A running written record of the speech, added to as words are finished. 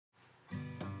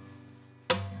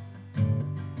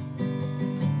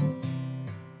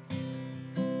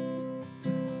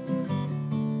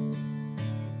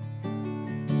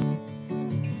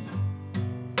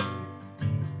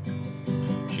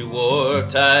She wore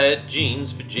tight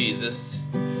jeans for Jesus,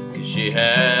 'cause she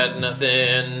had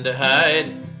nothing to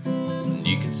hide. And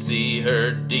you could see her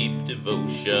deep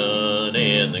devotion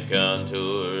in the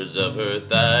contours of her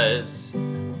thighs.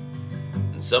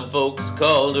 And some folks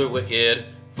called her wicked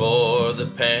for the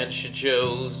pants she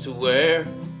chose to wear.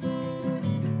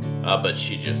 But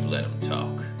she just let them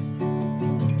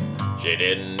talk. She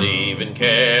didn't even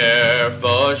care,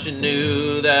 for she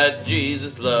knew that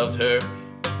Jesus loved her,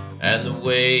 and the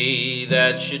way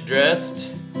that she dressed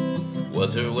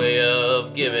was her way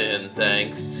of giving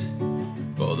thanks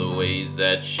for the ways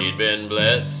that she'd been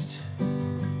blessed.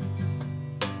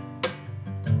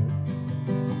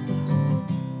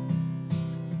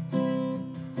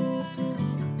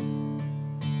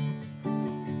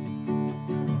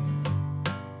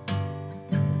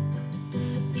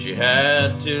 She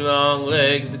had 2 long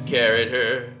legs that carried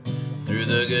her through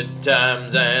the good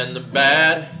times and the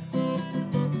bad,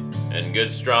 and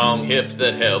good strong hips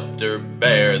that helped her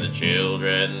bear the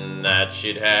children that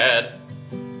she'd had.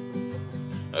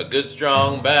 A good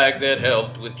strong back that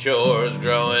helped with chores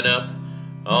growing up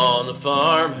on the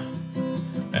farm,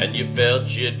 and you felt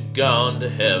you'd gone to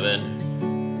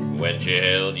heaven when she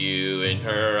held you in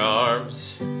her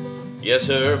arms. Yes,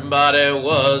 her body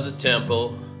was a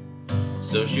temple,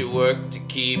 so she worked to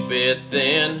keep it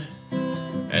thin,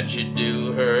 and she'd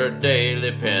do her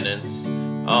daily penance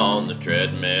on the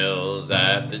treadmills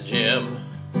at the gym.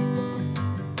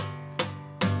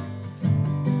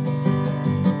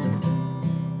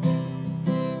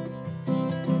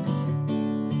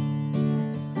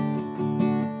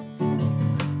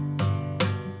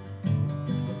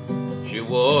 She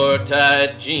wore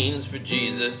tight jeans for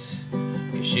Jesus,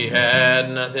 'cause she had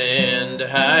nothing to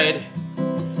hide.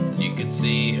 You could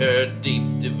see her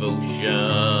deep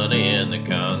devotion in the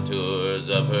contours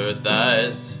of her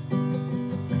thighs.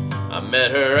 I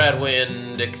met her at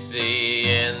Winn-Dixie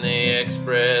in the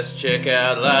express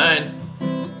checkout line,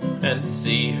 and to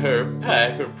see her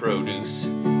pack her produce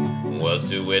was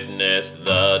to witness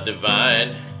the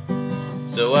divine.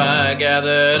 So I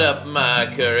gathered up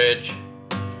my courage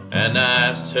and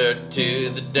asked her to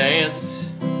the dance.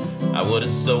 I would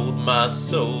have sold my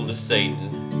soul to Satan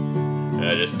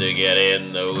just to get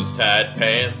in those tight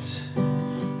pants,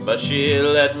 but she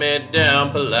let me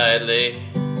down politely.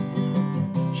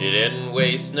 She didn't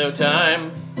waste no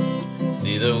time.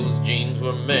 See, those jeans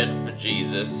were meant for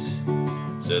Jesus,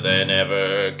 so they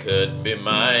never could be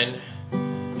mine.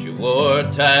 She wore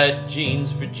tight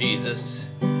jeans for Jesus,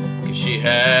 'cause she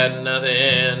had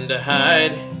nothing to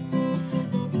hide.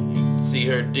 You could see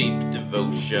her deep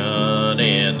devotion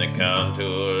in the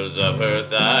contours of her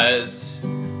thighs.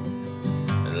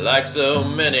 Like so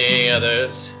many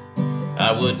others,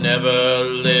 I would never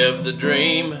live the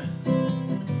dream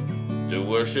to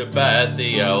worship at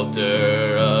the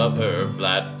altar of her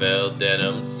flat felt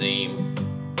denim seam.